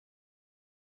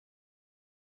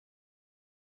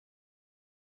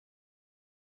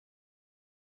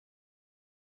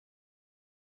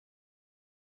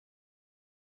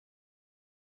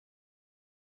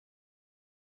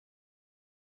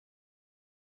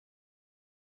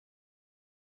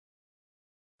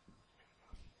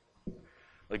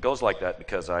It goes like that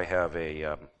because I have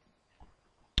a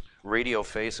radio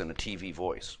face and a TV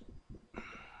voice.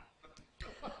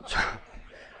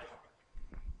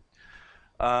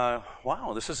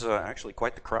 Wow, this is actually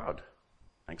quite the crowd.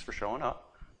 Thanks for showing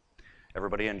up.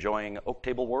 Everybody enjoying Oak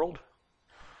Table World?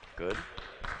 Good.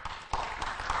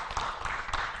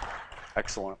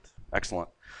 Excellent, excellent.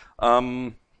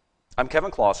 I'm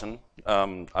Kevin Closson.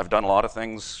 I've done a lot of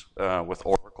things with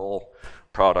Oracle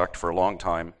product for a long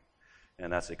time,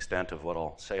 and that's the extent of what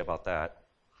I'll say about that.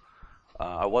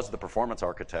 I was the performance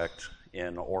architect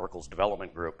in Oracle's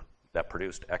development group that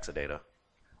produced Exadata.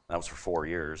 That was for 4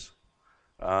 years.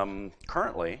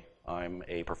 Currently, I'm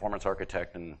a performance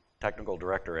architect and technical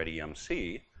director at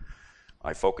EMC.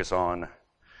 I focus on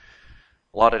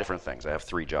a lot of different things. I have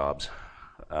 3 jobs.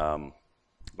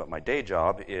 But my day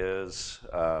job is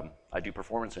I do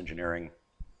performance engineering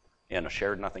in a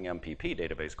shared nothing MPP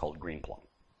database called Greenplum.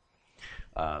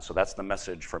 So that's the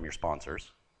message from your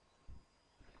sponsors.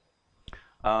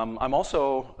 I'm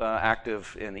also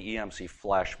active in the EMC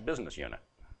Flash business unit.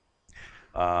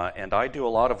 And I do a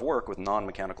lot of work with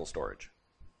non-mechanical storage.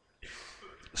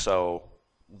 So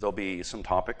there'll be some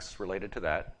topics related to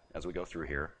that as we go through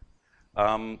here.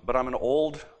 But I'm an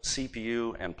old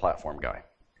CPU and platform guy,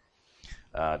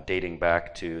 dating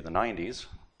back to the 90s,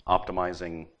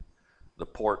 optimizing the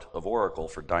port of Oracle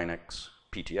for Dynix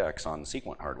PTX on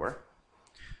Sequent hardware.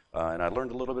 And I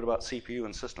learned a little bit about CPU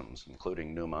and systems,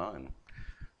 including NUMA and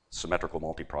symmetrical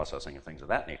multiprocessing and things of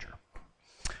that nature.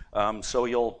 So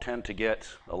you'll tend to get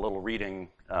a little reading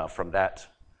from that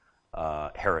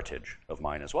heritage of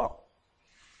mine as well.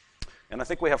 And I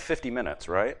think we have 50 minutes,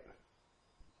 right?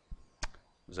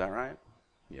 Is that right?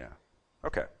 Yeah.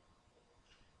 Okay.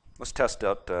 Let's test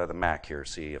out the Mac here,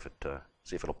 see if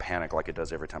it'll panic like it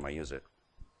does every time I use it.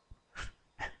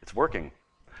 It's working.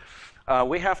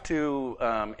 We have to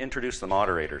introduce the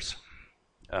moderators.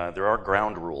 There are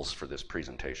ground rules for this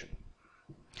presentation.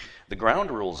 The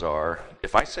ground rules are,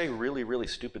 if I say really, really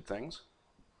stupid things,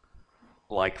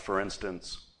 like, for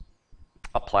instance,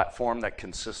 a platform that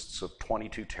consists of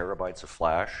 22 terabytes of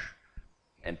flash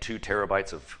and 2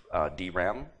 terabytes of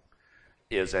DRAM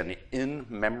is an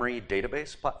in-memory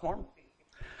database platform,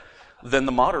 then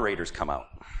the moderators come out.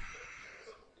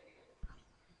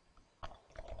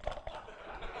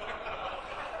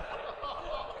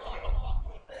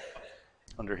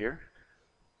 Under here.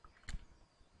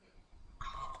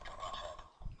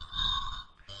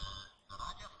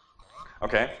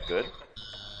 Okay, good.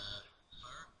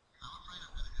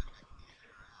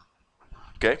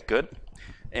 Okay, good.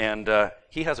 And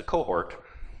he has a cohort,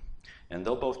 and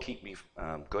they'll both keep me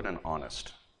good and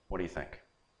honest. What do you think?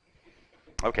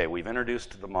 Okay, we've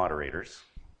introduced the moderators.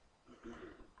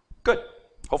 Good.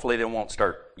 Hopefully they won't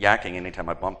start yakking anytime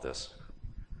I bump this.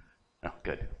 Oh,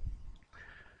 good.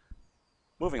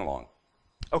 Moving along.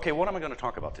 Okay, what am I going to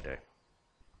talk about today?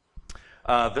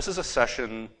 This is a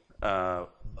session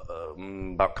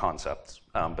about concepts,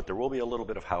 but there will be a little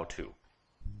bit of how-to.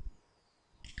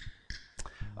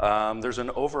 There's an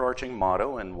overarching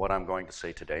motto in what I'm going to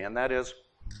say today, and that is,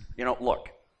 look,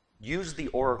 use the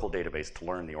Oracle database to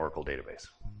learn the Oracle database.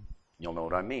 You'll know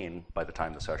what I mean by the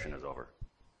time the session is over.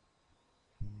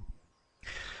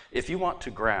 If you want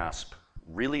to grasp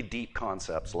really deep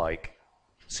concepts like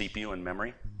CPU and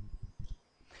memory,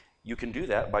 you can do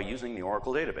that by using the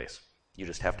Oracle database. You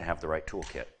just have to have the right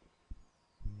toolkit.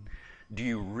 Do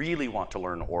you really want to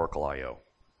learn Oracle I/O?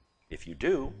 If you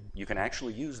do, you can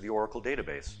actually use the Oracle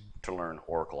database to learn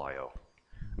Oracle I/O.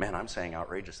 Man, I'm saying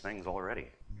outrageous things already.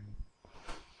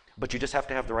 But you just have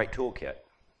to have the right toolkit,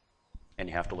 and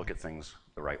you have to look at things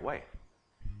the right way.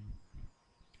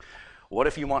 What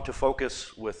if you want to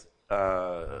focus with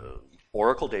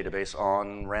Oracle database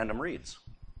on random reads?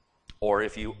 Or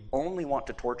if you only want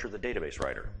to torture the database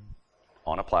writer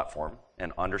on a platform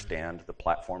and understand the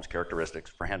platform's characteristics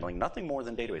for handling nothing more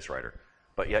than database writer,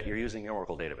 but yet you're using the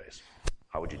Oracle database,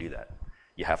 how would you do that?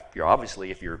 You're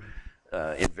obviously, if you're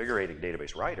invigorating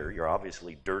database writer, you're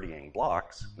obviously dirtying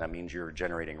blocks. That means you're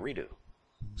generating redo.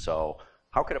 So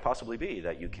how could it possibly be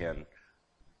that you can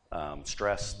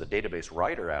stress the database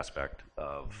writer aspect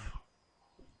of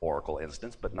Oracle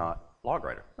instance, but not log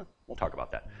writer? We'll talk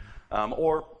about that.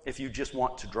 Or if you just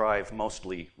want to drive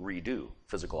mostly redo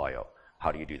physical I/O,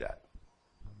 how do you do that?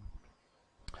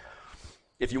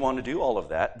 If you want to do all of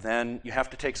that, then you have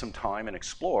to take some time and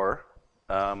explore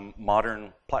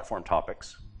modern platform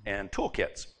topics and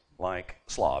toolkits like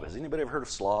SLOB. Has anybody ever heard of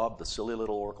SLOB, the silly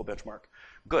little Oracle benchmark?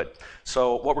 Good.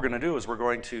 So what we're going to do is we're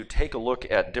going to take a look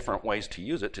at different ways to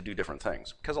use it to do different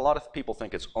things. Because a lot of people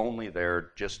think it's only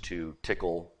there just to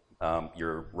tickle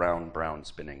your round, brown,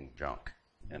 spinning junk.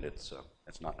 And it's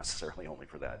It's not necessarily only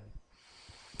for that.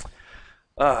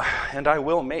 And I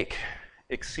will make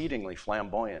exceedingly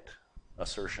flamboyant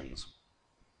assertions.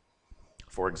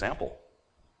 For example,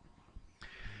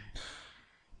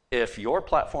 if your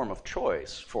platform of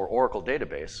choice for Oracle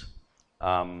database,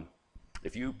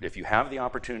 if you have the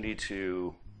opportunity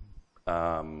to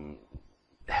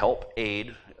help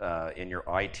aid in your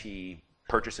IT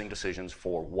purchasing decisions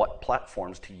for what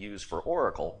platforms to use for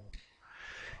Oracle,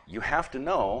 you have to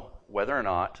know whether or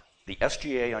not the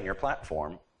SGA on your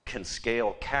platform can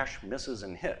scale cache misses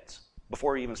and hits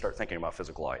before you even start thinking about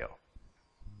physical I/O.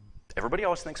 Everybody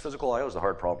always thinks physical I/O is a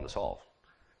hard problem to solve.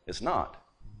 It's not.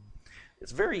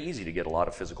 It's very easy to get a lot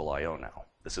of physical I/O now.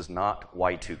 This is not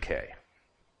Y2K.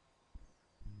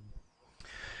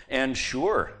 And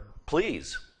sure,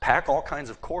 please, pack all kinds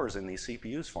of cores in these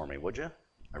CPUs for me, would you?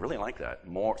 I really like that.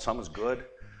 Some is good.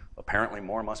 Apparently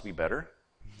more must be better.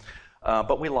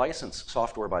 But we license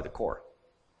software by the core.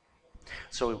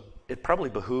 So it probably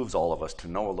behooves all of us to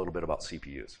know a little bit about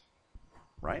CPUs,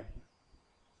 right?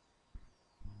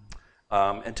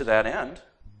 And to that end,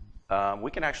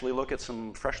 we can actually look at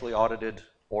some freshly audited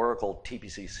Oracle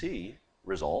TPCC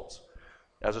results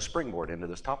as a springboard into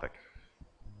this topic.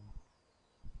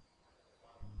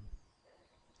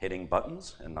 Hitting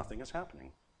buttons and nothing is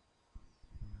happening.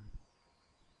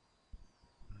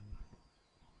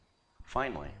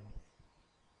 Finally,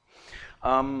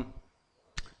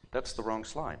 that's the wrong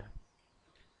slide.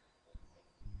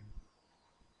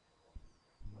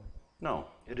 No,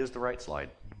 it is the right slide.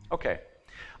 Okay,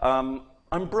 I'm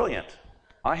brilliant.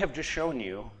 I have just shown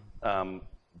you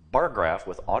bar graph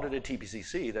with audited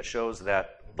TPCC that shows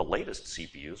that the latest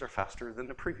CPUs are faster than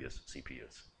the previous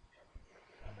CPUs.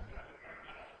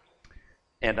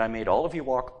 And I made all of you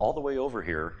walk all the way over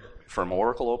here from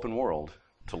Oracle Open World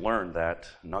to learn that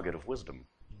nugget of wisdom.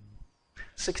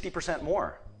 60%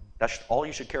 more. That's all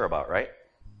you should care about, right?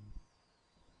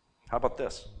 How about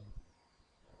this?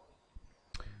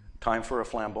 Time for a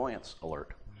flamboyance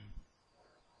alert.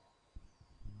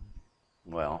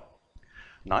 Well,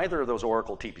 neither of those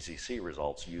Oracle TPCC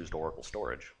results used Oracle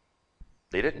storage.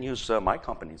 They didn't use my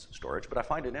company's storage, but I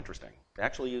find it interesting. They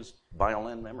actually used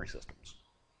violin memory systems.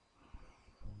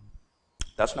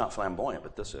 That's not flamboyant,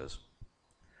 but this is.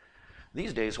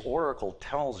 These days, Oracle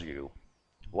tells you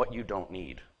what you don't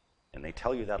need, and they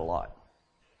tell you that a lot.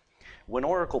 When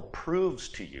Oracle proves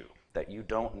to you that you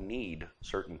don't need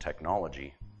certain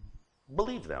technology,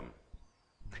 believe them.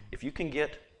 If you can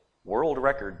get world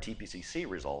record TPCC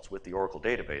results with the Oracle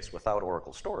database without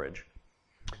Oracle storage,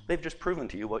 they've just proven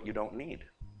to you what you don't need.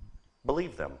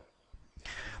 Believe them.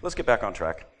 Let's get back on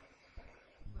track.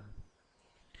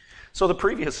 So the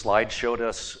previous slide showed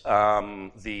us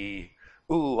the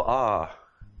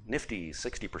nifty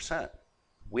 60%.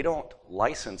 We don't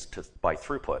license by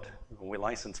throughput. We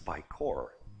license by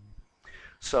core.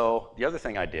 So the other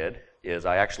thing I did is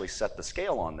I actually set the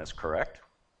scale on this correct,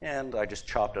 and I just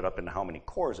chopped it up into how many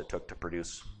cores it took to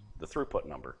produce the throughput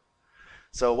number.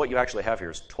 So what you actually have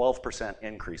here is 12%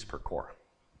 increase per core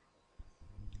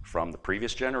from the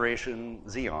previous generation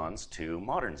Xeons to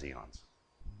modern Xeons.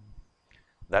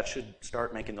 That should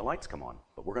start making the lights come on,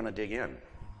 but we're going to dig in.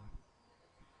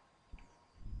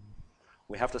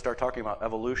 We have to start talking about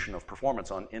evolution of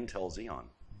performance on Intel Xeon.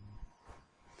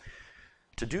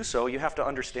 To do so, you have to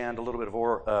understand a little bit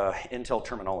of Intel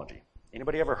terminology.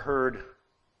 Anybody ever heard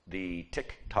the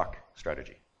tick-tock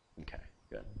strategy? Okay,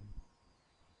 good.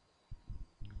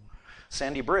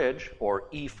 Sandy Bridge, or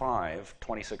E5,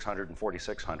 2600 and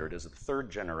 4600, is the third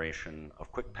generation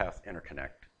of quick path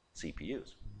interconnect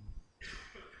CPUs.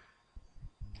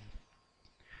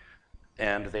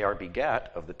 And they are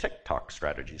begat of the tick-tock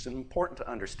strategies. It's important to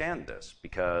understand this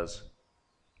because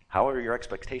how are your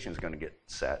expectations going to get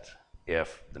set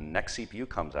if the next CPU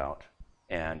comes out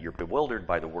and you're bewildered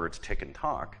by the words tick and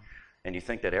tock and you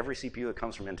think that every CPU that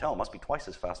comes from Intel must be twice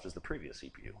as fast as the previous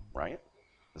CPU, right?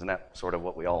 Isn't that sort of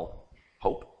what we all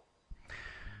hope?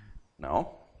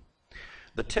 No.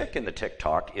 The tick in the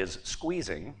tick-tock is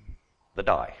squeezing the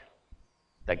die.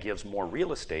 That gives more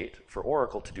real estate for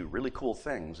Oracle to do really cool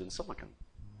things in silicon.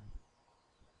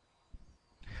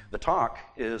 The talk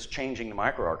is changing the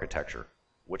microarchitecture,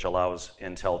 which allows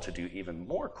Intel to do even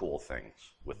more cool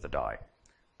things with the die.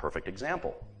 Perfect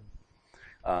example.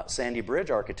 Sandy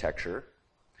Bridge architecture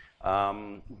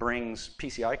brings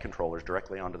PCI controllers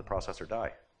directly onto the processor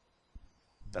die.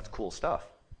 That's cool stuff,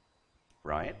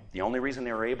 right? The only reason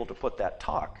they were able to put that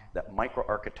talk, that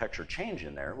microarchitecture change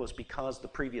in there, was because the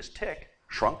previous tick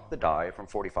shrunk the die from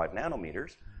 45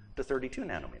 nanometers to 32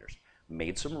 nanometers,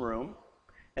 made some room,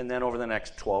 and then over the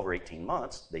next 12 or 18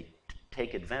 months, they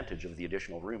take advantage of the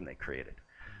additional room they created.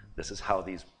 This is how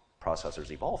these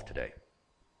processors evolved today.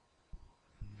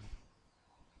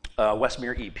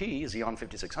 Westmere EP, Xeon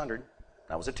 5600,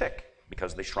 that was a tick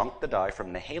because they shrunk the die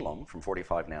from Nehalem from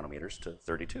 45 nanometers to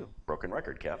 32. Broken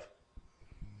record, Kev.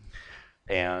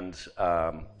 And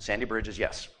Sandy Bridge is,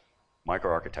 yes,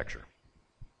 microarchitecture.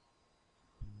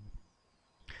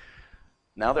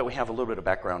 Now that we have a little bit of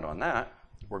background on that,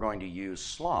 we're going to use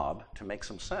SLOB to make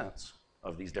some sense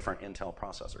of these different Intel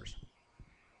processors.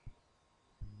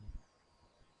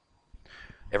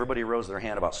 Everybody rose their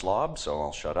hand about SLOB, so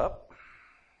I'll shut up.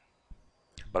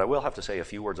 But I will have to say a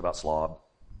few words about SLOB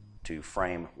to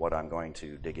frame what I'm going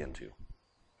to dig into.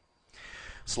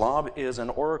 SLOB is an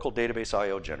Oracle database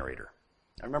I/O generator.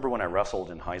 I remember when I wrestled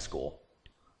in high school,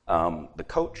 the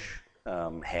coach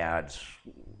had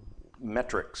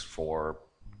metrics for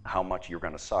how much you're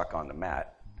going to suck on the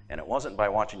mat, and it wasn't by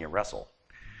watching you wrestle.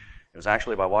 It was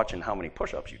actually by watching how many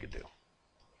push-ups you could do.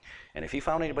 And if he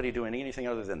found anybody doing anything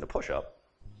other than the push-up,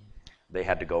 they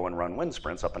had to go and run wind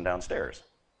sprints up and down stairs.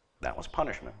 That was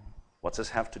punishment. What's this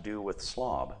have to do with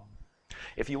SLOB?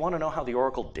 If you want to know how the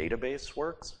Oracle database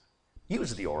works,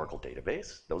 use the Oracle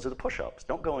database. Those are the push-ups.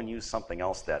 Don't go and use something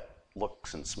else that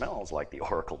looks and smells like the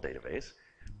Oracle database.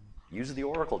 Use the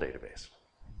Oracle database.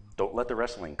 Don't let the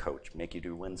wrestling coach make you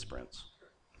do wind sprints.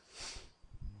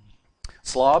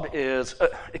 SLOB is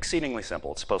exceedingly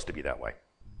simple. It's supposed to be that way.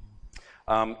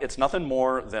 It's nothing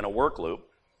more than a work loop,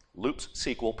 loops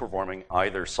SQL performing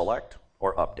either select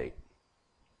or update.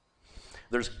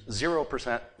 There's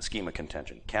 0% schema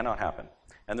contention, cannot happen.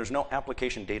 And there's no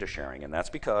application data sharing, and that's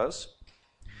because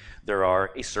there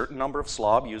are a certain number of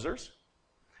SLOB users.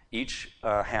 Each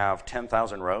have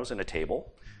 10,000 rows in a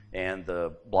table, and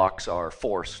the blocks are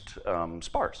forced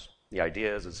sparse. The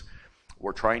idea is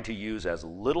we're trying to use as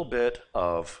little bit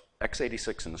of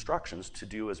x86 instructions to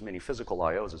do as many physical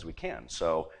IOs as we can.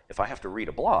 So if I have to read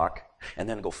a block and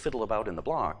then go fiddle about in the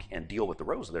block and deal with the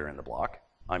rows that are in the block,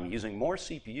 I'm using more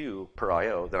CPU per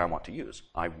IO than I want to use.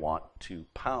 I want to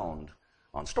pound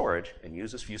on storage and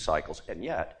use as few cycles, and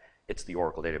yet it's the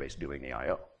Oracle database doing the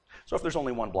IO. So if there's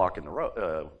only one block in the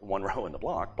row, one row in the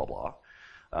block, blah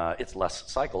blah, it's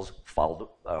less cycles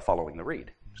following the read.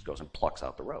 It just goes and plucks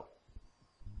out the row.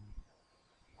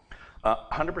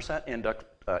 100%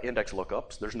 index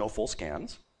lookups. There's no full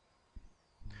scans.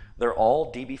 They're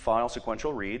all DB file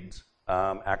sequential reads.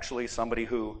 Actually, somebody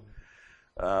who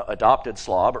adopted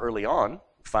SLOB early on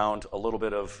found a little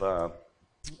bit of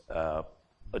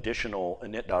additional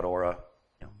init.aura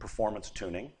performance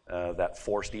tuning that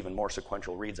forced even more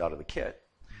sequential reads out of the kit.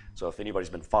 So if anybody's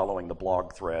been following the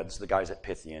blog threads, the guys at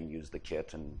Pythian use the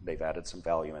kit, and they've added some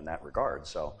value in that regard.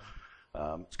 So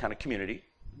it's kind of community.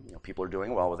 People are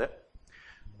doing well with it.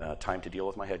 Time to deal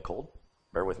with my head cold.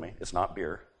 Bear with me. It's not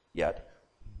beer yet.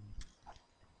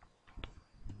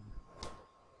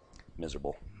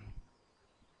 Miserable.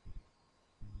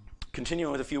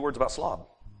 Continuing with a few words about SLOB.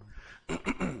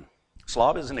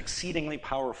 SLOB is an exceedingly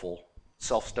powerful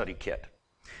self-study kit.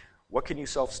 What can you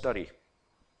self-study?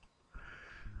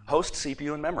 Host,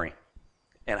 CPU, and memory,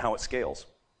 and how it scales.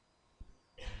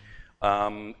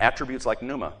 Attributes like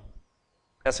NUMA,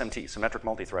 SMT, symmetric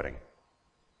multithreading.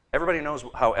 Everybody knows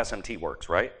how SMT works,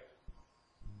 right?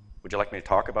 Would you like me to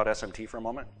talk about SMT for a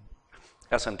moment?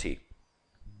 SMT.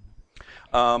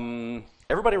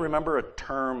 Everybody remember a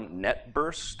term net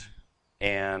burst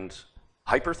and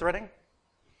hyperthreading?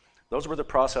 Those were the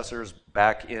processors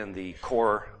back in the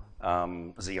core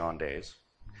Xeon days.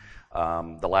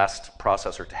 The last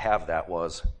processor to have that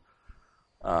was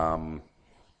Conroe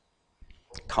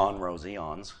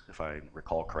Xeons, if I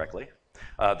recall correctly.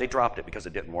 They dropped it because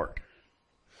it didn't work.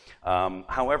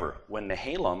 However, when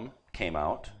Nehalem came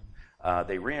out,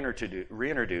 they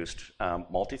reintroduced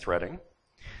multi-threading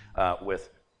with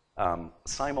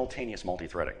simultaneous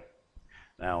multi-threading.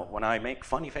 Now, when I make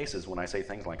funny faces when I say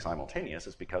things like simultaneous,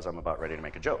 it's because I'm about ready to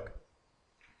make a joke.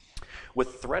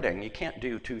 With threading, you can't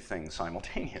do two things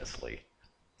simultaneously.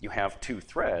 You have two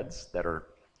threads that are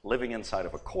living inside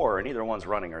of a core, and either one's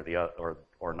running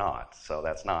or not. So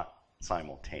that's not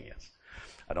simultaneous.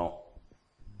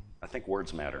 I think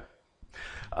words matter.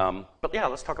 But yeah,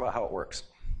 let's talk about how it works.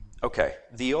 Okay,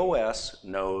 the OS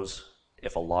knows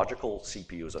if a logical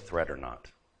CPU is a thread or not.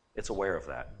 It's aware of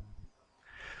that.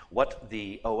 What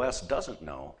the OS doesn't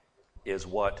know is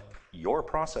what your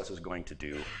process is going to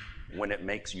do when it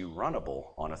makes you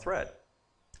runnable on a thread.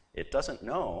 It doesn't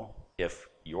know if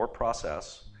your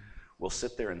process will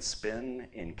sit there and spin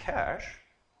in cache,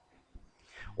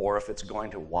 or if it's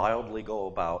going to wildly go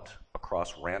about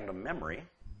across random memory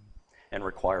and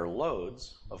require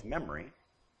loads of memory,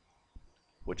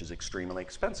 which is extremely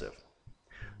expensive.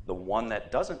 The one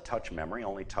that doesn't touch memory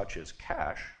only touches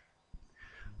cache.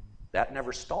 That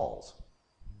never stalls.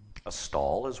 A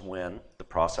stall is when the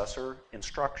processor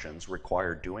instructions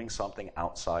require doing something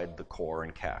outside the core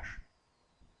and cache.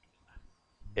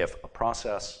 If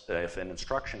an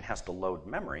instruction has to load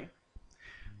memory,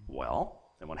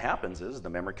 well, then what happens is the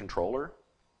memory controller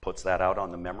puts that out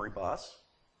on the memory bus,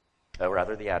 or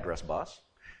rather the address bus,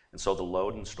 and so the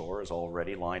load and store is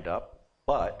already lined up,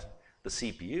 but the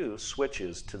CPU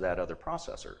switches to that other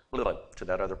processor, to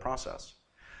that other process.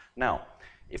 Now,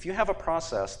 if you have a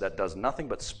process that does nothing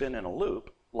but spin in a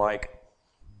loop, like,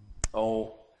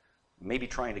 maybe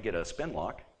trying to get a spin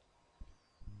lock,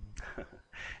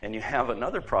 and you have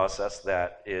another process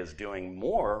that is doing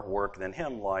more work than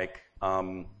him, like,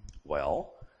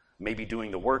 maybe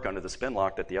doing the work under the spin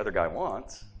lock that the other guy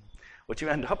wants, what you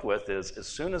end up with is, as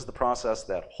soon as the process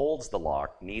that holds the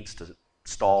lock needs to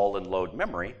stall and load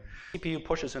memory, CPU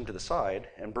pushes him to the side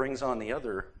and brings on the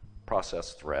other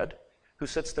process thread, who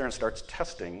sits there and starts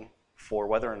testing for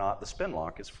whether or not the spin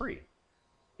lock is free.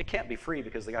 It can't be free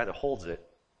because the guy that holds it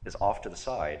is off to the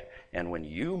side, and when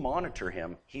you monitor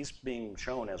him, he's being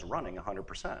shown as running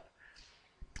 100%.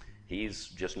 He's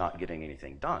just not getting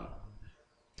anything done.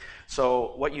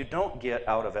 So what you don't get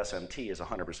out of SMT is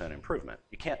 100% improvement.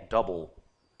 You can't double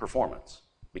performance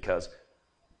because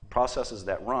processes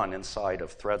that run inside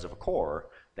of threads of a core,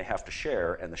 they have to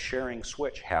share, and the sharing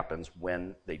switch happens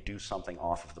when they do something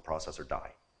off of the processor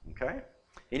die. Okay?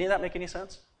 Any of that make any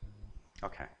sense?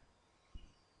 Okay.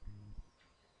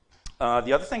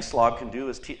 The other thing slob can do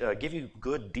is give you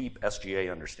good, deep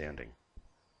SGA understanding.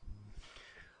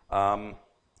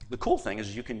 The cool thing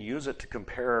is you can use it to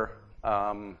compare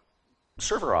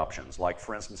server options, like,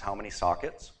 for instance, how many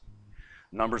sockets,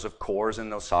 numbers of cores in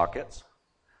those sockets,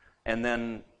 and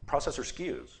then processor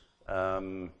SKUs.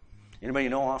 Anybody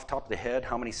know off the top of the head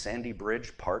how many Sandy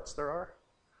Bridge parts there are?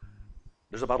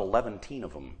 There's about 11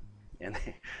 of them, and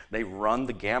they run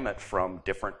the gamut from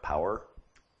different power,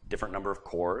 different number of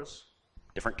cores,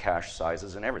 different cache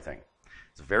sizes, and everything.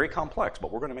 It's very complex,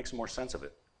 but we're going to make some more sense of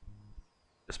it,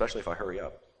 especially if I hurry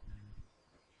up.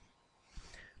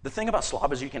 The thing about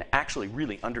slob is you can actually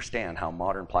really understand how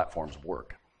modern platforms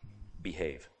work,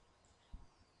 behave.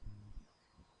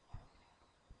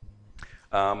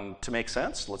 To make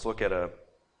sense, let's look at a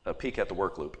peek at the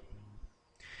work loop.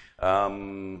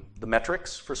 The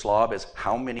metrics for slob is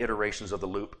how many iterations of the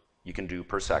loop you can do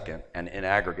per second, and in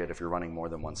aggregate if you're running more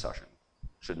than one session.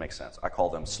 Should make sense. I call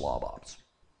them slob ops.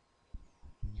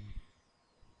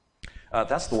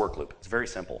 That's the work loop. It's very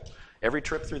simple. Every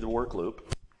trip through the work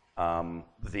loop,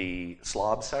 the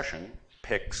slob session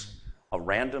picks a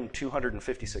random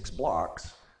 256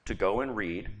 blocks to go and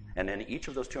read, and in each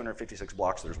of those 256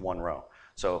 blocks there's one row.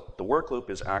 So the work loop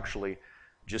is actually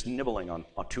just nibbling on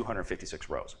 256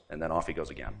 rows, and then off he goes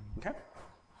again. Okay?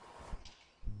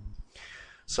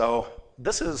 So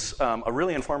this is a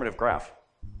really informative graph.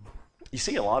 You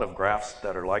see a lot of graphs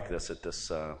that are like this at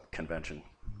this convention.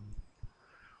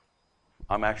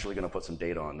 I'm actually going to put some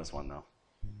data on this one, though.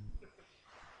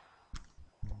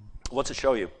 What's it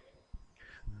show you?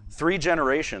 3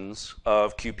 generations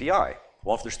of QPI.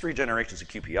 Well, if there's 3 generations of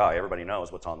QPI, everybody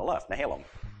knows what's on the left, Nehalem.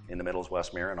 In the middle is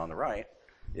Westmere, and on the right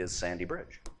is Sandy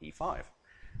Bridge, E5.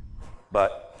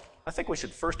 But I think we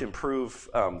should first improve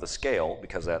the scale,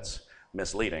 because that's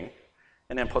misleading,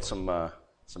 and then put some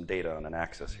data on an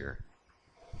axis here.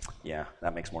 Yeah,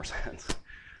 that makes more sense.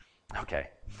 Okay.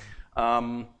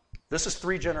 This is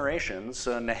 3 generations.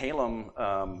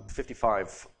 Nehalem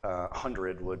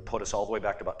 5500 would put us all the way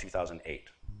back to about 2008.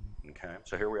 Okay,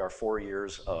 so here we are, 4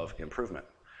 years of improvement.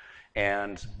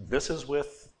 And this is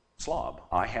with slob.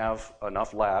 I have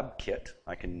enough lab kit.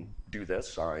 I can do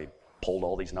this. I pulled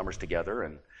all these numbers together,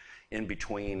 and in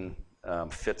between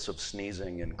fits of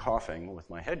sneezing and coughing with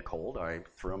my head cold, I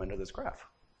threw them into this graph.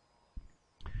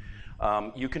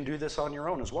 You can do this on your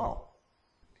own as well.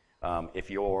 If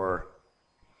you're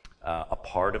a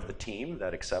part of the team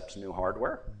that accepts new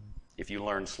hardware, if you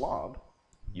learn slob,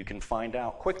 you can find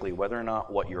out quickly whether or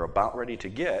not what you're about ready to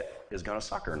get is going to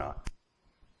suck or not.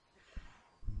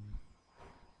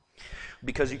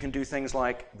 Because you can do things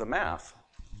like the math.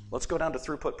 Let's go down to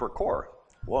throughput per core.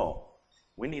 Whoa,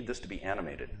 we need this to be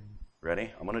animated.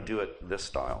 Ready? I'm going to do it this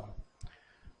style.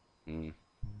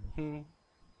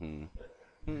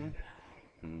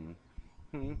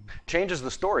 Changes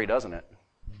the story, doesn't it?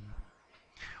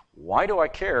 Why do I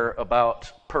care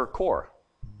about per core?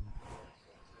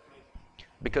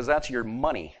 Because that's your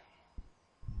money.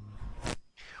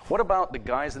 What about the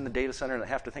guys in the data center that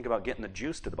have to think about getting the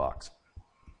juice to the box?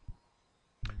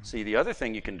 See, the other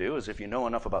thing you can do is, if you know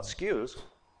enough about SKUs,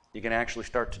 you can actually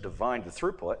start to divide the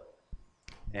throughput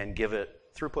and give it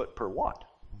throughput per watt.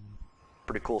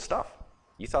 Pretty cool stuff.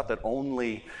 You thought that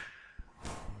only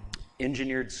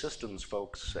engineered systems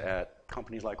folks at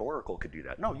companies like Oracle could do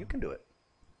that. No, you can do it.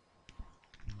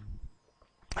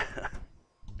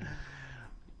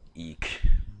 Eek.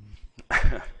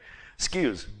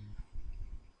 SKUs.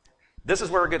 This is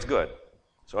where it gets good.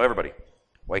 So everybody,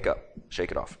 wake up,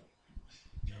 shake it off.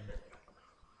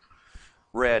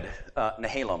 Red,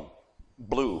 Nehalem.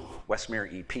 Blue, Westmere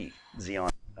EP, Xeon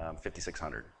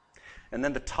 5600. And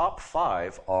then the top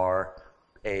 5 are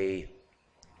a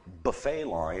buffet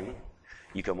line.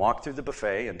 You can walk through the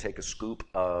buffet and take a scoop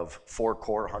of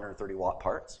 4-core 130-watt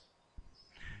parts,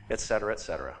 et cetera, et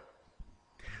cetera.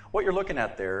 What you're looking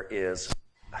at there is,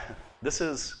 this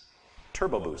is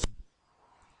Turbo Boost.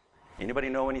 Anybody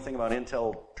know anything about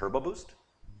Intel Turbo Boost?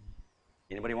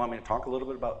 Anybody want me to talk a little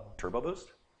bit about Turbo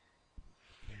Boost?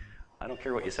 I don't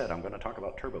care what you said, I'm going to talk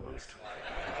about Turbo Boost.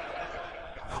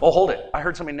 Oh, hold it. I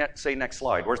heard somebody say next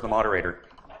slide. Where's the moderator?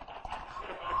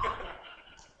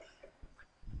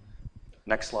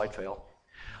 Next slide, fail.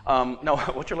 No,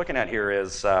 what you're looking at here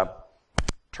is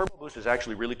Turbo Boost is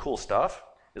actually really cool stuff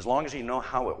as long as you know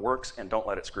how it works and don't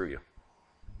let it screw you.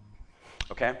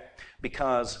 Okay?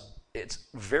 Because it's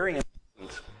very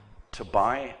important to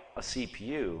buy a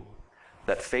CPU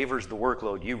that favors the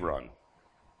workload you run.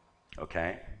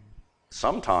 Okay?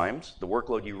 Sometimes the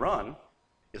workload you run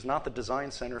is not the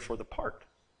design center for the part.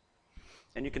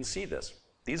 And you can see this.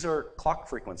 These are clock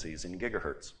frequencies in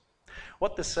gigahertz.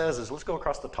 What this says is, let's go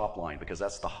across the top line because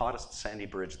that's the hottest sandy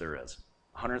bridge there is.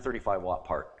 135-watt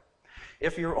part.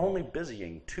 If you're only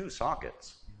busying 2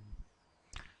 sockets,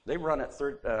 they run at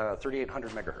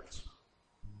 3,800 megahertz.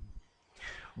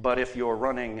 But if you're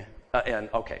running,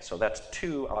 okay, so that's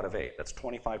 2 out of 8. That's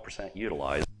 25%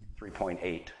 utilized,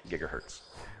 3.8 gigahertz.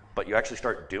 But you actually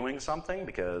start doing something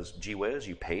because, gee whiz,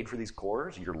 you paid for these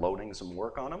cores, you're loading some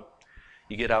work on them.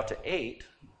 You get out to 8,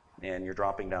 and you're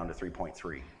dropping down to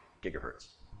 3.3 gigahertz.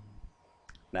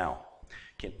 Now,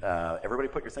 everybody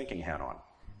put your thinking hat on.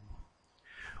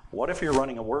 What if you're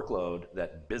running a workload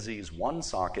that busies one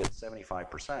socket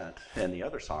 75% and the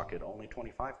other socket only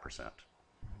 25%?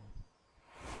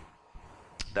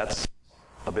 That's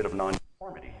a bit of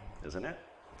non-conformity, isn't it?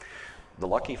 The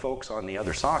lucky folks on the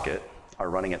other socket are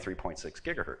running at 3.6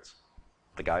 gigahertz.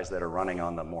 The guys that are running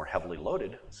on the more heavily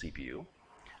loaded CPU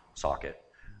socket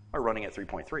are running at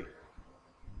 3.3.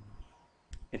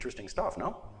 Interesting stuff,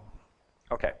 no?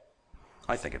 Okay,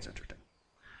 I think it's interesting.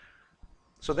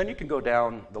 So then you can go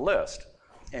down the list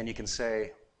and you can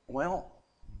say, well,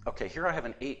 okay, here I have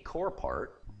an 8-core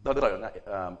part,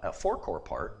 a 4-core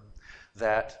part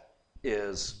that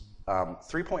is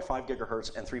 3.5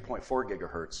 gigahertz and 3.4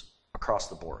 gigahertz across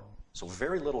the board. So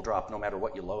very little drop no matter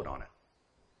what you load on it.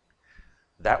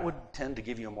 That would tend to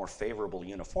give you a more favorable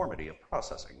uniformity of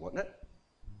processing, wouldn't it?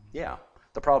 Yeah.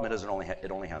 The problem is it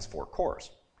only has 4 cores,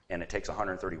 and it takes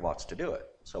 130 watts to do it.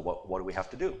 So what do we have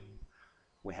to do?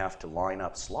 We have to line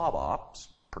up slob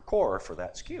ops per core for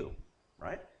that SKU,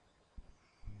 right?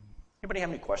 Anybody have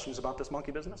any questions about this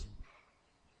monkey business?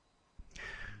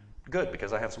 Good,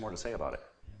 because I have some more to say about it.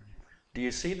 Do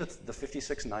you see the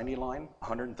 5690 line,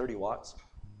 130 watts?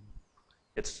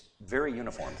 It's very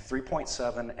uniform,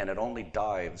 3.7, and it only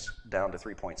dives down to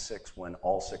 3.6 when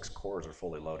all 6 cores are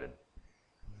fully loaded.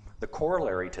 The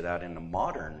corollary to that in the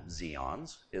modern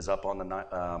Xeons is up on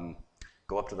the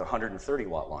go up to the 130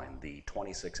 watt line, the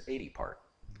 2680 part.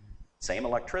 Same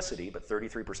electricity, but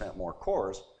 33% more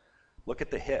cores. Look at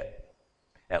the hit.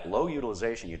 At low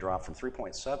utilization, you drop from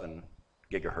 3.7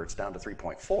 gigahertz down to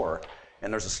 3.4,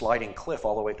 and there's a sliding cliff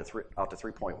all the way to out to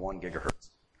 3.1 gigahertz.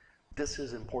 This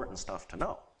is important stuff to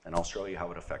know, and I'll show you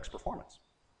how it affects performance.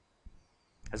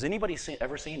 Has anybody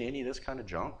ever seen any of this kind of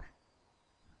junk?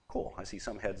 Cool, I see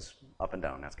some heads up and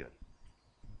down, that's good.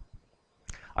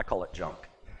 I call it junk.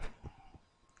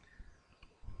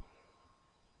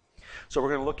 So we're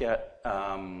going to look at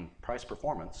price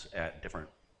performance at different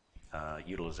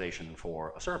utilization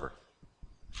for a server.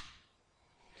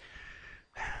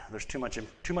 There's too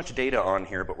much data on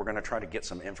here, but we're going to try to get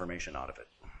some information out of it.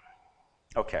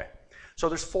 Okay, so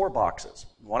there's 4 boxes.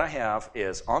 What I have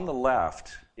is on the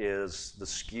left is the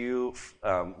SKU,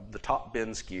 the top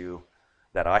bin SKU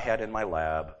that I had in my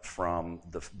lab from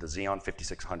the Xeon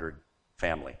 5600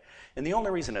 family. And the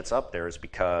only reason it's up there is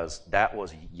because that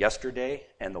was yesterday,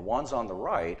 and the ones on the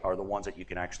right are the ones that you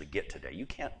can actually get today. You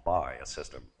can't buy a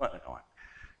system.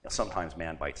 Sometimes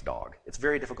man bites dog. It's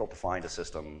very difficult to find a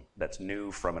system that's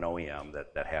new from an OEM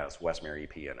that has Westmere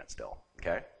EP in it still,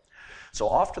 okay? So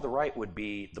off to the right would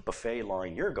be the buffet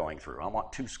line you're going through. I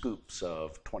want 2 scoops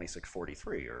of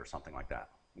 2643 or something like that,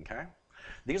 okay?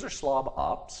 These are slob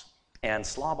ops and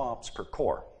slob ops per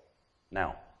core.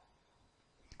 Now,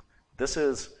 this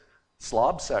is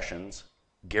slob sessions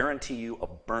guarantee you a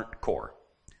burnt core.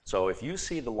 So if you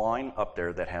see the line up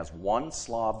there that has 1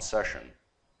 slob session,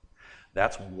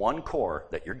 that's 1 core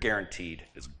that you're guaranteed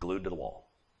is glued to the wall.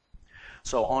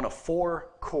 So on a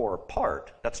 4-core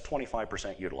part, that's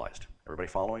 25% utilized. Everybody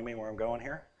following me where I'm going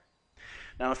here?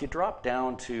 Now if you drop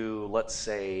down to, let's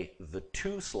say, the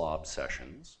 2 slob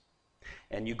sessions,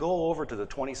 and you go over to the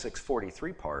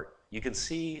 2643 part, you can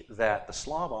see that the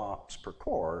slob ops per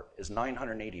core is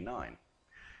 989.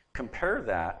 Compare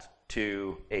that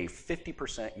to a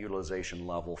 50% utilization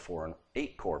level for an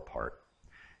 8-core part.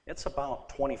 It's about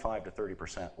 25 to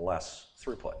 30% less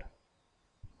throughput,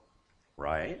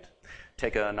 right?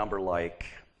 Take a number like,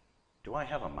 do I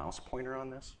have a mouse pointer on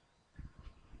this?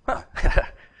 Huh,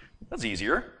 that's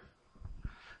easier.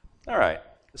 All right,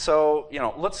 so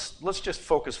let's just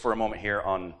focus for a moment here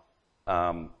on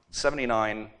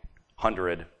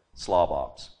 7900 slob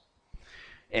ops.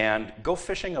 And go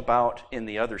fishing about in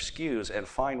the other SKUs and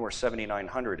find where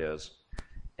 7900 is,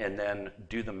 and then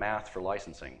do the math for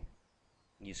licensing.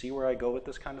 You see where I go with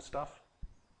this kind of stuff?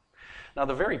 Now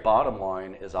the very bottom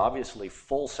line is obviously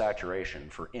full saturation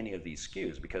for any of these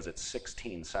SKUs because it's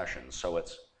 16 sessions, so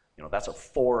it's, that's a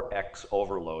 4x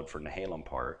overload for Nehalem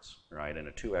parts, right, and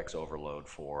a 2x overload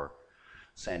for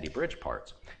Sandy Bridge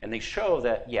parts. And they show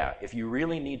that, yeah, if you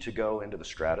really need to go into the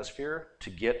stratosphere to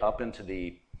get up into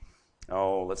the,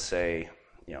 let's say,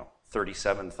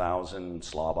 37,000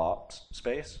 slob ops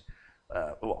space,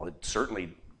 well, it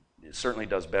certainly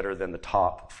does better than the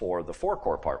top for the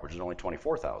 4-core part, which is only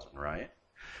 24,000, right?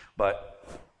 But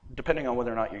depending on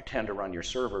whether or not you tend to run your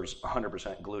servers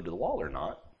 100% glued to the wall or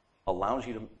not, allows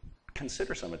you to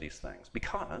consider some of these things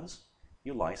because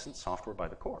you license software by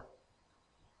the core.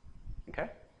 Okay?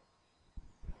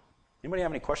 Anybody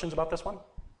have any questions about this one?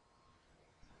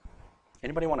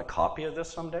 Anybody want a copy of this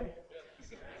someday?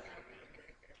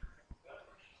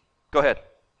 Go ahead.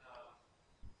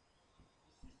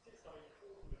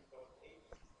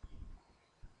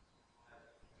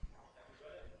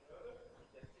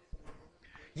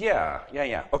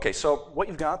 Yeah. Okay, so what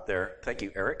you've got there, thank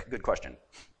you, Eric, good question.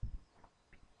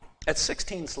 At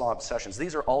 16 slob sessions,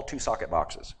 these are all 2-socket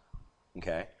boxes,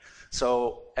 okay?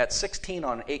 So at 16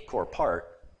 on an 8-core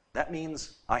part, that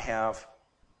means I have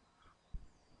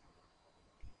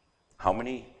how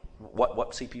many,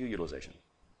 what CPU utilization?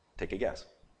 Take a guess.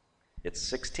 It's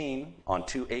 16 on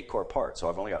 2 8-core parts, so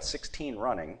I've only got 16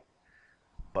 running,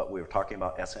 but we were talking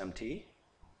about SMT.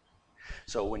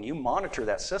 So when you monitor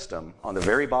that system, on the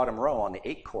very bottom row on the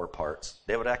 8-core parts,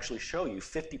 they would actually show you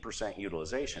 50%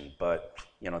 utilization, but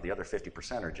the other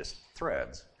 50% are just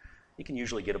threads. You can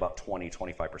usually get about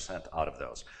 20–25% out of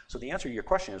those. So the answer to your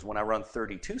question is when I run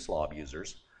 32 slob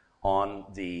users on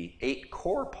the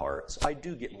 8-core parts, I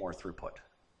do get more throughput.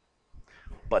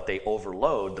 But they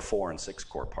overload the 4 and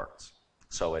 6-core parts.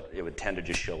 So it would tend to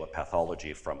just show a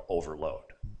pathology from overload,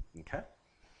 okay?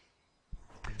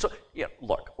 So yeah,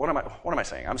 look, what am I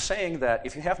saying? I'm saying that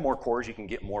if you have more cores, you can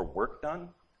get more work done,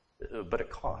 but it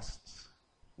costs,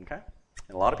 okay?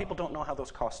 And a lot of people don't know how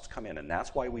those costs come in, and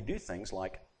that's why we do things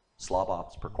like slob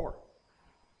ops per core.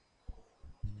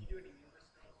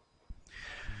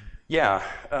 Yeah,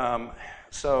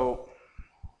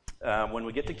 when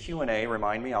we get to Q&A,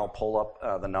 remind me, I'll pull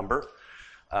up the number.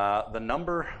 The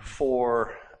number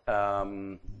for,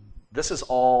 this is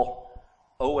all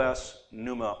OS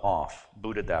NUMA off,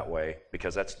 booted that way,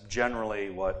 because that's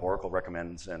generally what Oracle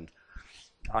recommends, and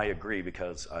I agree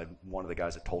because I'm one of the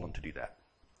guys that told them to do that.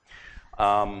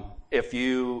 If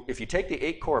you take the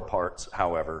 8-core parts,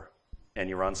 however, and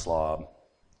you run slob,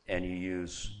 and you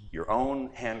use your own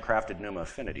handcrafted NUMA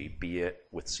affinity, be it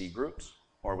with C groups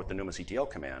or with the NUMA-CTL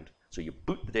command, so you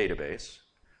boot the database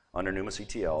under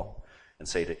NUMA-CTL and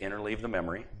say to interleave the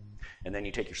memory, and then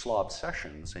you take your slob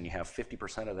sessions and you have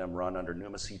 50% of them run under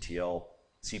NUMA-CTL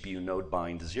CPU node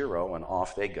bind 0 and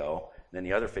off they go, and then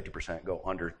the other 50% go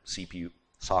under CPU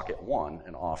socket 1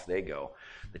 and off they go.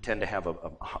 They tend to have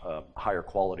a higher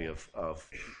quality of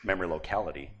memory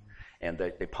locality, and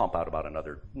they pump out about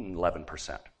another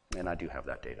 11%, and I do have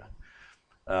that data.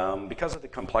 Because of the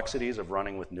complexities of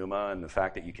running with NUMA and the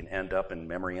fact that you can end up in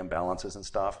memory imbalances and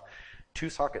stuff,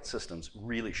 2-socket systems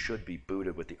really should be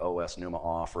booted with the OS NUMA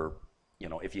off, or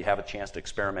if you have a chance to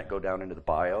experiment, go down into the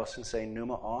BIOS and say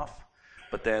NUMA off.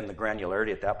 But then the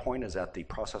granularity at that point is at the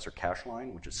processor cache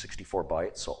line, which is 64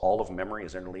 bytes, so all of memory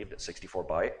is interleaved at 64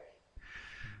 byte.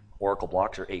 Oracle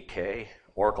blocks are 8K,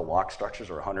 Oracle lock structures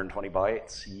are 120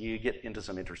 bytes. You get into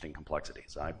some interesting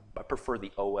complexities. I prefer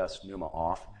the OS NUMA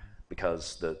off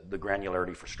because the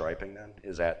granularity for striping then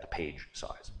is at the page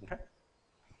size. Okay.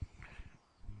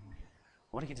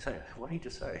 What did he say? What did he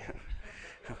just say?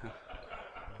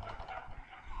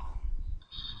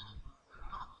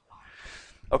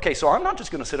 Okay, so I'm not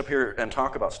just going to sit up here and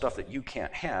talk about stuff that you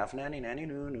can't have. Nanny, nanny,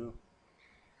 noo, noo.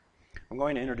 I'm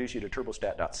going to introduce you to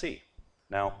turbostat.c.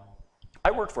 Now,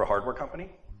 I work for a hardware company,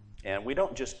 and we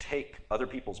don't just take other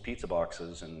people's pizza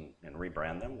boxes and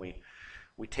rebrand them. We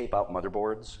tape out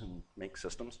motherboards and make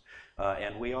systems.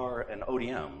 And we are an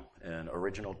ODM, an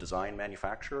original design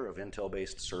manufacturer of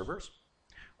Intel-based servers.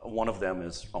 One of them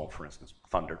is, for instance,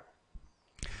 Thunder.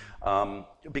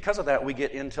 Because of that, we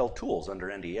get Intel tools under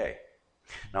NDA.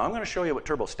 Now, I'm going to show you what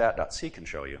turbostat.c can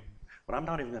show you, but I'm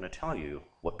not even going to tell you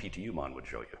what PTUmon would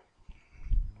show you.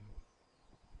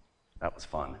 That was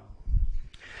fun.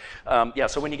 Yeah,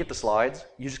 so when you get the slides,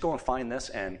 you just go and find this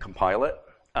and compile it.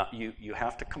 You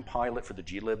have to compile it for the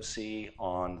glibc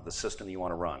on the system you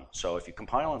want to run. So if you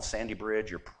compile on Sandy Bridge,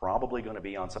 you're probably going to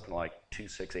be on something like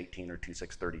 2618 or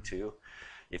 2632.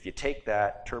 If you take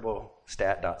that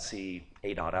turbostat.c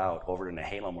a.out over to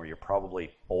Nehalem, where you're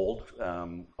probably old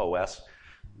OS,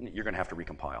 you're going to have to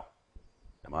recompile.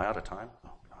 Am I out of time?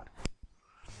 Oh, God.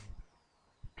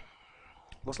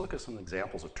 Let's look at some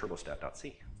examples of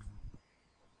turbostat.c.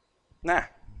 Nah.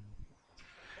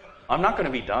 I'm not going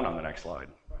to be done on the next slide.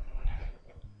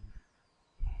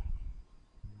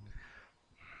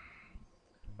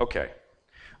 Okay.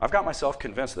 I've got myself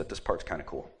convinced that this part's kind of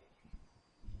cool.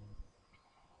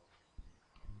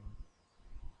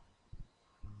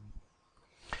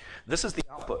 This is the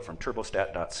output from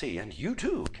turbostat.c, and you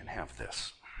too can have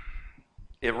this.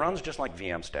 It runs just like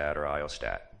vmstat or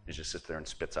iostat. It just sits there and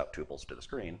spits out tuples to the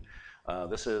screen.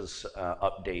 This is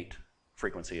update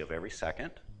frequency of every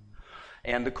second.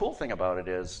 And the cool thing about it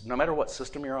is, no matter what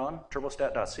system you're on,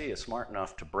 turbostat.c is smart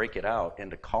enough to break it out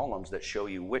into columns that show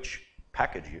you which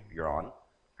package you're on.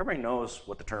 Everybody knows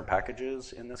what the term package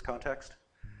is in this context.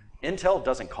 Intel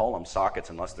doesn't call them sockets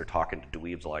unless they're talking to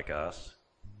dweebs like us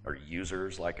or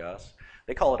users like us.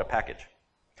 They call it a package.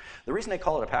 The reason they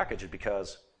call it a package is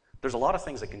because there's a lot of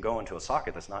things that can go into a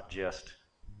socket that's not just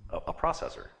a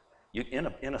processor.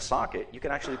 In a socket, you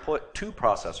can actually put two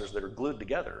processors that are glued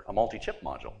together, a multi-chip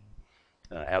module,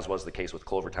 as was the case with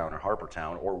Clovertown or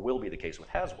Harpertown, or will be the case with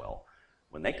Haswell.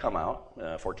 When they come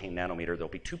out, 14 nanometer, there'll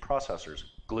be two processors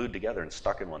glued together and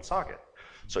stuck in one socket.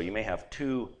 So you may have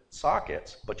two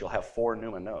sockets, but you'll have 4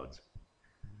 NUMA nodes.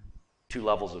 2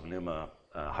 levels of NUMA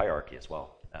hierarchy as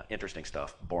well. Interesting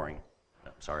stuff, boring,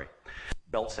 sorry.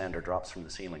 Belt sander drops from the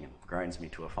ceiling and grinds me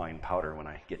to a fine powder when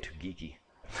I get too geeky.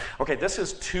 Okay, this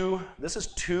is two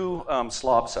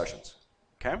slob sessions,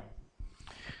 okay?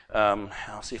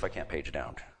 I'll see if I can't page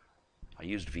down. I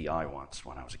used VI once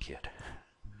when I was a kid.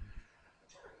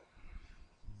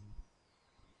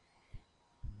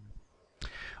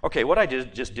 Okay, what I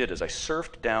just did is I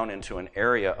surfed down into an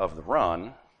area of the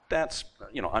run that's,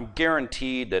 I'm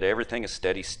guaranteed that everything is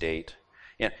steady state.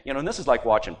 And this is like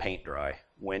watching paint dry.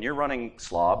 When you're running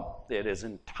slob, it is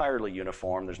entirely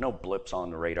uniform. There's no blips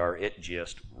on the radar. It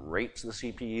just rates the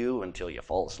CPU until you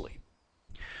fall asleep.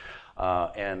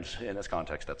 And in this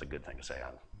context, that's a good thing to say.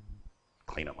 I'll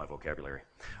clean up my vocabulary.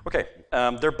 Okay,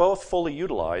 they're both fully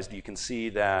utilized. You can see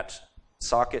that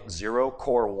socket 0,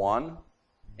 core 1,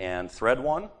 and thread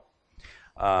 1,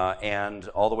 and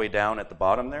all the way down at the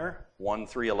bottom there, 1,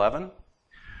 3, 11.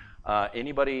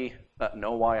 Anybody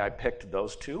know why I picked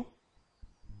those two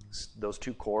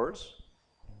cores?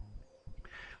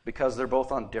 Because they're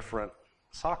both on different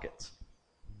sockets.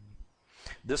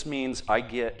 This means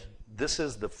this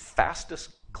is the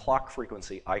fastest clock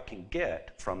frequency I can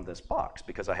get from this box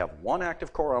because I have one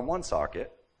active core on one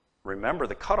socket. Remember,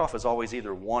 the cutoff is always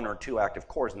either 1 or 2 active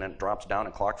cores, and then it drops down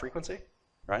in clock frequency,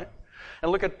 right?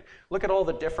 And look at all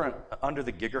the different, under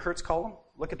the gigahertz column,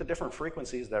 look at the different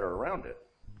frequencies that are around it.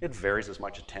 It varies as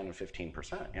much as 10 and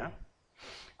 15%, yeah?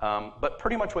 But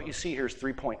pretty much what you see here is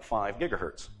 3.5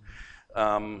 gigahertz.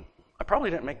 I probably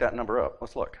didn't make that number up.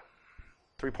 Let's look.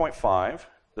 3.5.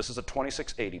 This is a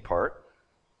 2680 part.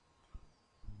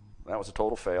 That was a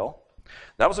total fail.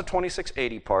 That was a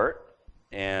 2680 part,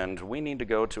 and we need to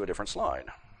go to a different slide.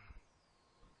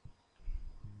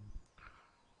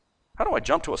 How do I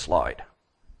jump to a slide?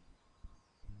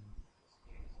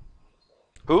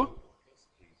 Who?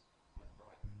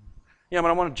 Yeah, but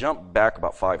I want to jump back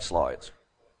about 5 slides.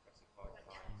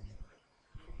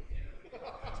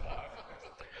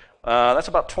 That's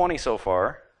about 20 so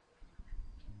far.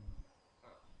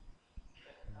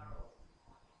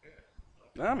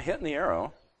 I'm hitting the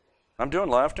arrow. I'm doing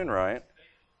left and right.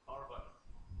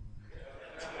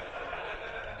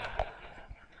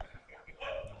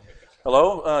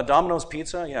 Hello, Domino's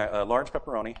Pizza? Yeah, large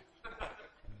pepperoni.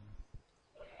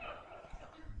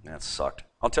 That sucked.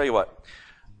 I'll tell you what.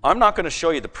 I'm not going to show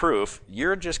you the proof.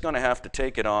 You're just going to have to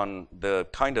take it on the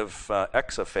kind of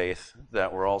exa faith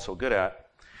that we're all so good at.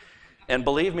 And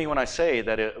believe me when I say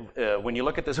that when you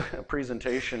look at this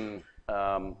presentation,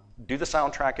 do the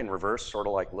soundtrack in reverse, sort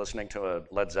of like listening to a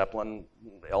Led Zeppelin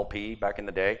LP back in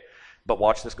the day, but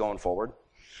watch this going forward.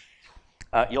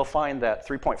 You'll find that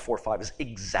 3.45 is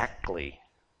exactly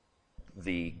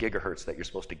the gigahertz that you're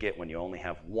supposed to get when you only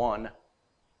have one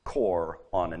core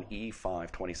on an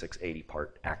E5 2680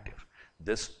 part active.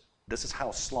 This is how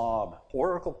SLOB,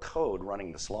 Oracle code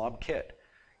running the SLOB kit,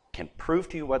 can prove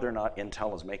to you whether or not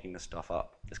Intel is making this stuff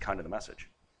up, is kind of the message.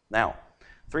 Now,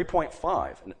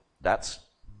 3.5, that's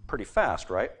pretty fast,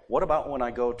 right? What about when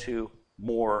I go to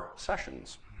more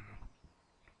sessions?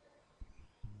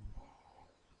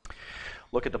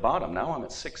 Look at the bottom. Now I'm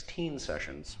at 16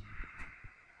 sessions.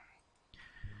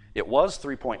 It was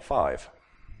 3.5.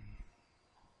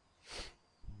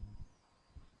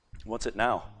 What's it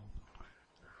now?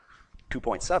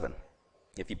 2.7.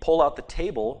 If you pull out the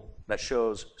table that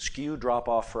shows skew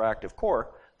drop-off for active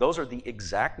core, those are the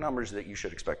exact numbers that you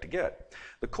should expect to get.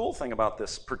 The cool thing about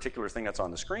this particular thing that's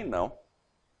on the screen, though,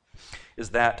 is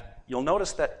that you'll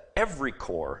notice that every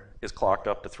core is clocked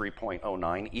up to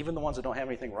 3.09, even the ones that don't have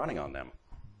anything running on them.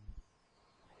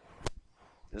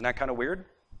 Isn't that kind of weird?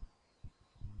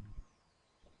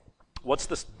 What's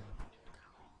this?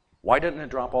 Why didn't it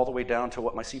drop all the way down to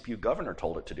what my CPU governor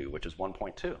told it to do, which is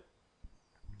 1.2?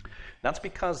 That's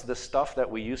because the stuff that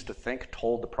we used to think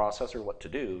told the processor what to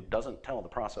do doesn't tell the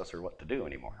processor what to do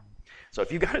anymore. So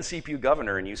if you've got a CPU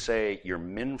governor and you say your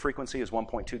min frequency is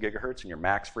 1.2 gigahertz and your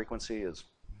max frequency is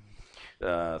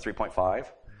 3.5,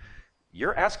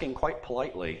 you're asking quite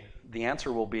politely. The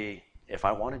answer will be, if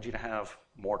I wanted you to have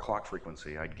more clock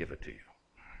frequency, I'd give it to you.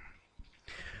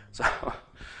 So, all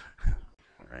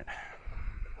right.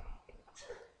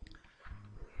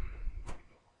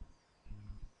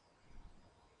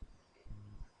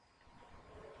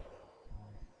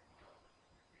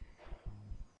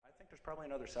 Probably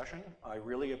another session. I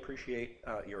really appreciate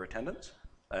your attendance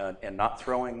and not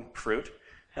throwing fruit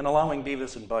and allowing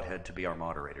Beavis and Butthead to be our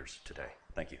moderators today.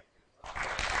 Thank you.